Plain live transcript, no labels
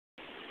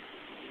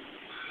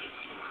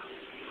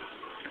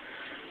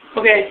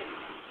Okay,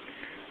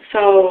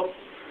 so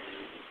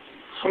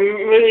I'm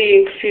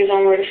really confused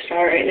on where to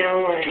start right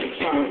now, and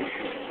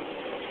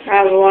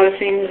I have a lot of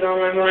things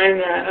on my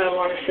mind that I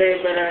want to say,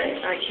 but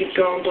I keep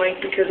going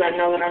blank because I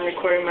know that I'm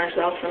recording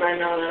myself, and I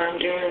know that I'm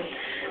doing,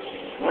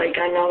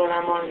 I know that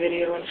I'm on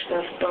video and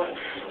stuff, but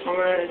I'm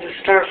going to just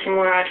start from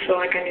where I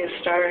feel like I need to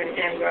start and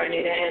end where I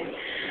need to end.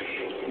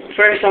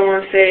 First I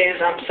want to say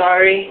is I'm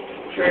sorry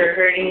for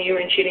hurting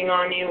you and cheating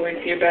on you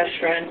with your best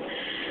friend.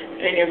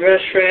 And your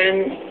best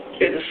friend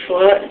is a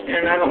slut,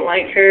 and I don't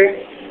like her.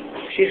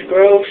 She's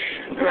gross,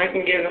 and I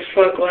can give a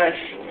fuck less.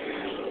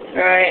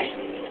 Alright?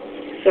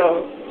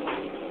 So,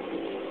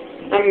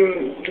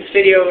 this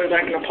video is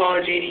like an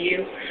apology to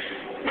you.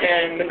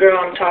 And the girl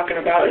I'm talking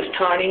about is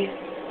Tawnee,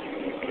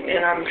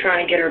 and I'm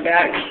trying to get her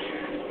back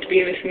to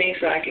be with me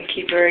so I can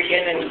keep her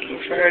again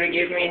and for her to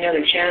give me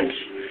another chance.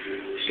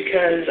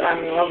 Because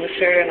I'm in love with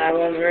her and I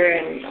love her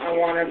and I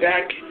want her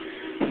back,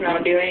 and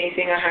I'll do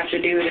anything I have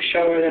to do to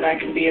show her that I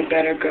can be a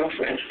better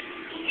girlfriend.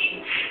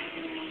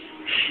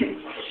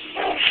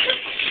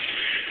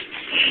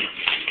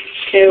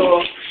 Okay,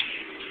 well,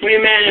 we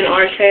met in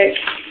Artec,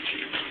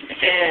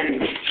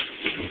 and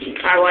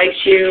I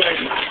liked you,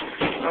 and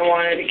I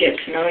wanted to get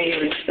to know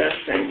you and stuff,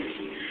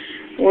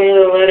 and one of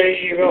the letters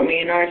you wrote me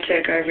in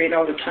Artec I read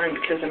all the time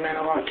because it meant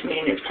a lot to me,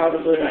 and it's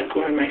probably like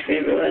one of my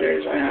favorite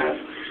letters I have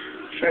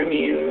from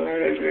you or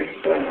whatever,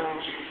 but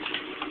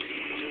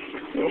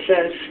it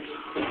says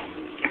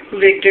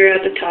Victor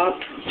at the top,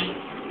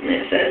 and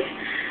it says,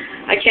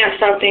 I can't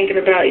stop thinking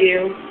about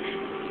you.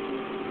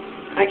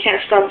 I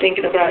can't stop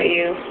thinking about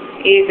you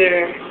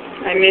either.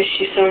 I miss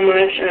you so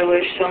much. I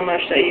wish so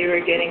much that you were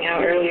getting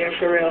out earlier,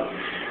 for real.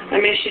 I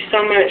miss you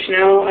so much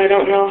now. I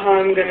don't know how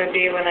I'm gonna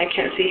be when I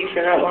can't see you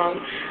for that long.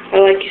 I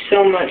like you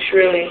so much,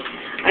 really.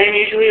 I am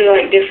usually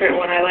different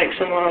when I like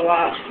someone a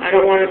lot. I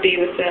don't want to be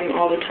with them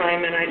all the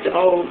time, and I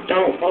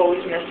don't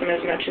always miss them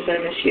as much as I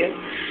miss you.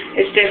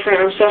 It's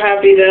different. I'm so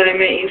happy that I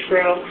met you, for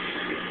real.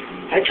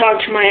 I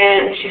talked to my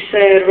aunt, and she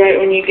said,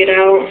 right when you get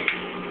out,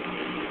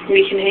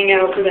 we can hang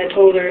out, because I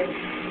told her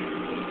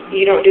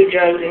you don't do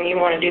drugs and you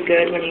want to do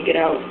good when you get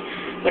out.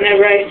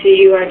 Whenever I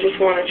see you, I just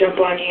want to jump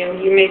on you.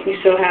 You make me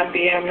so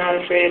happy. I'm not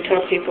afraid to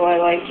tell people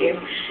I like you.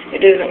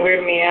 It doesn't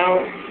weird me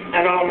out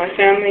at all. My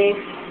family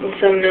and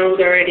some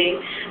knows already,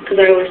 because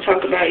I always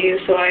talk about you,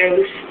 so I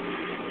always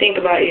think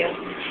about you.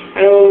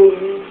 I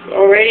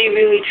already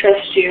really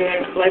trust you,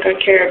 and I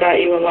care about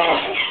you a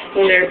lot.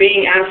 When they're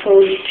being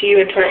assholes to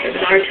you in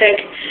Artec,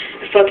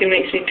 it fucking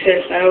makes me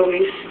pissed. I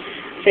always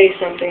say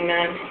something,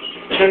 man.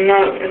 And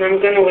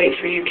I'm gonna wait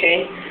for you,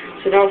 Kay?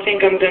 So don't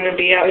think I'm gonna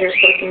be out here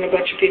fucking a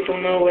bunch of people.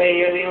 No way.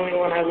 You're the only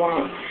one I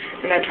want.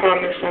 And I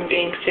promise I'm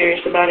being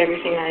serious about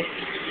everything I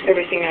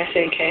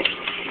say, Kay.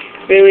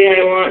 Really,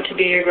 I want to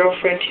be your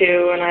girlfriend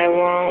too, and I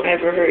won't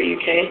ever hurt you,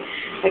 Kay.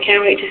 I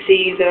can't wait to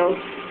see you, though,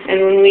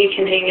 and when we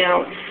can hang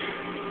out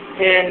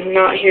and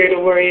not here to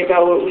worry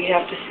about what we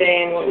have to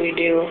say and what we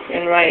do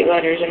and write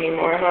letters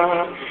anymore,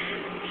 haha.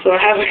 So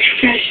I have a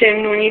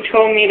confession. When you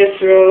told me to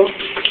throw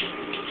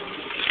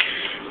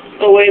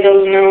away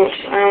those notes,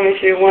 I only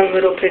threw one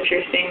little picture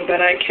thing,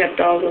 but I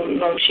kept all the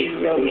notes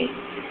you wrote me.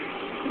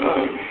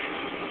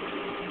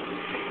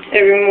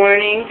 Every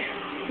morning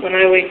when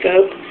I wake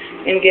up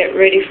and get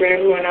ready for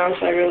everyone else,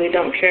 I really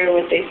don't care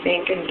what they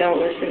think and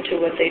don't listen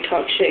to what they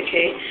talk shit,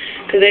 Kay,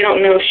 because they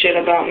don't know shit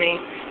about me,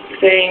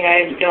 saying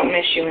I don't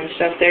miss you and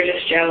stuff. They're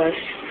just jealous.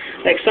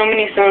 So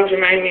many songs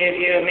remind me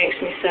of you. It makes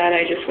me sad.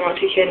 I just want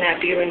to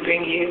kidnap you and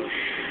bring you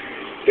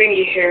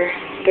here.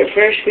 But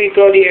first we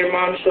go to your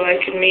mom so I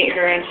can meet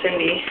her and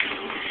Cindy,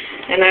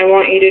 and I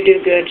want you to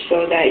do good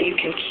so that you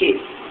can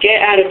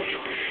get out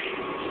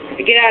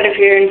of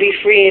here and be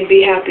free and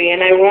be happy,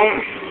 and I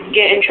won't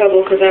get in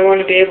trouble because I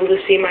want to be able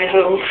to see my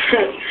hoe.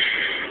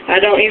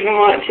 I don't even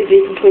want to be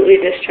completely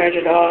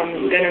discharged at all.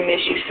 I'm going to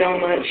miss you so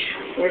much.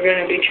 We're going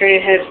to be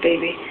turning heads,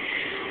 baby.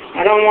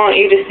 I don't want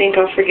you to think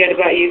I'll forget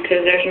about you,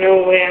 because there's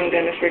no way I'm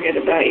going to forget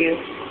about you.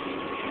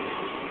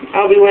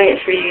 I'll be waiting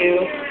for you,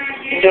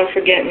 and don't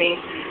forget me.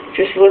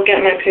 Just look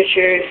at my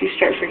picture if you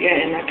start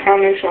forgetting. I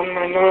promise on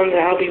my mom that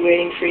I'll be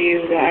waiting for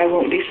you, that I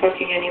won't be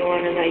fucking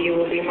anyone, and that you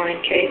will be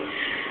mine, Kay.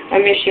 I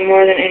miss you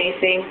more than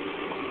anything.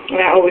 And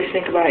I always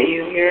think about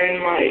you. You're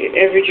in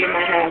every dream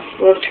I have.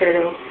 Love,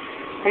 Turtle.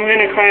 I'm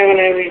gonna cry when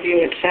I leave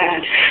you. It's sad.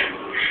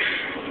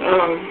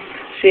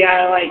 See,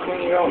 I like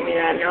when you wrote me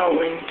that note,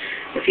 and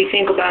if you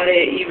think about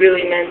it, you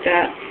really meant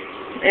that.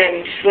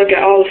 And just look at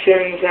all the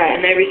feelings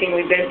and everything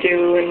we've been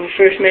through when we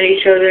first met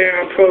each other in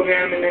our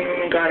program, and then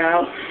when we got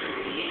out.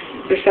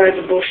 Besides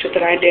the bullshit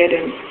that I did,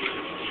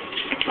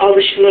 and all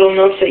the little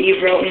notes that you've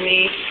written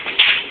me,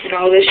 and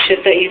all this shit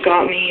that you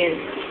got me, and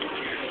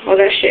all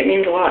that shit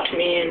means a lot to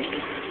me, and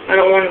I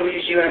don't want to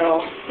lose you at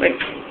all.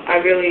 I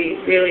really,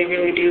 really,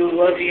 really do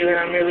love you, and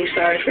I'm really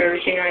sorry for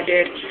everything I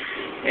did.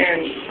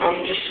 And I'm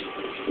just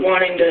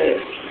wanting to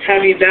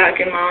have you back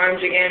in my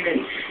arms again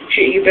and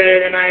treat you better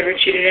than I ever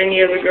treated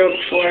any other girl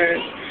before.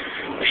 And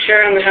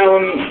sure in the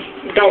hell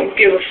don't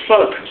give a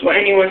fuck what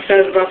anyone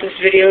says about this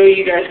video.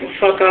 You guys can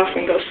fuck off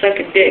and go suck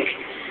a dick.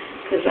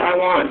 because I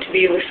want to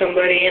be with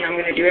somebody, and I'm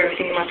going to do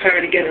everything in my power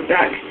to get her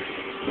back,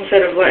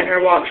 instead of letting her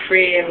walk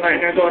free and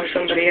letting her go to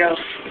somebody else.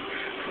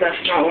 That's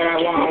not what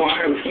I want. I want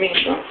her with me,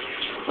 so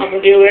I'm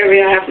going to do whatever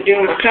I have to do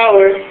in my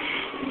power.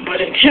 But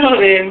until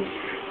then,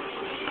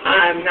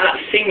 I'm not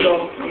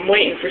single. I'm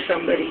waiting for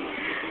somebody,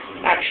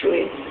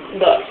 actually.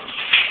 But,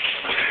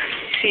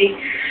 see,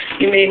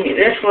 you made me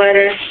this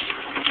letter,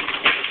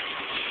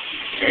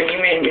 and you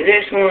made me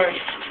this one.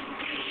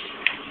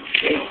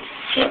 See,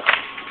 look.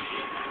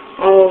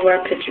 All of our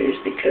pictures,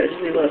 because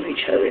we love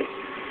each other.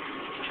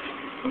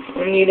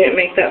 And you didn't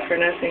make that for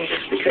nothing.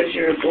 Just because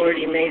you're bored,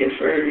 you made it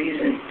for a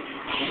reason.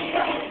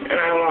 And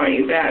I want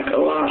you back a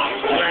lot,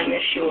 and I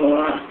miss you a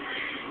lot.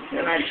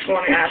 And I just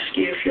want to ask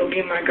you if you'll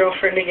be my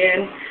girlfriend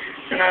again.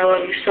 And I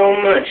love you so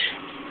much.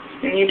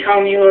 And you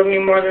tell me you love me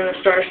more than the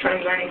stars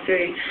times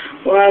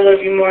 93. Well, I love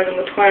you more than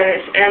the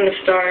planets and the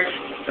stars.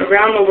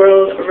 Around the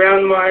world,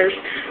 around Mars,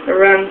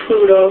 around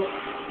Pluto,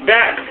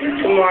 back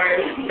to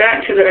Mars,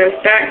 back to the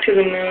Earth, back to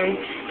the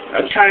Moon,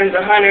 times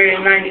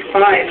 195.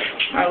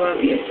 I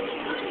love you.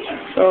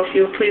 So if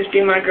you'll please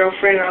be my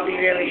girlfriend, I'll be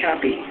really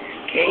happy.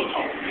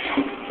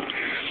 Okay?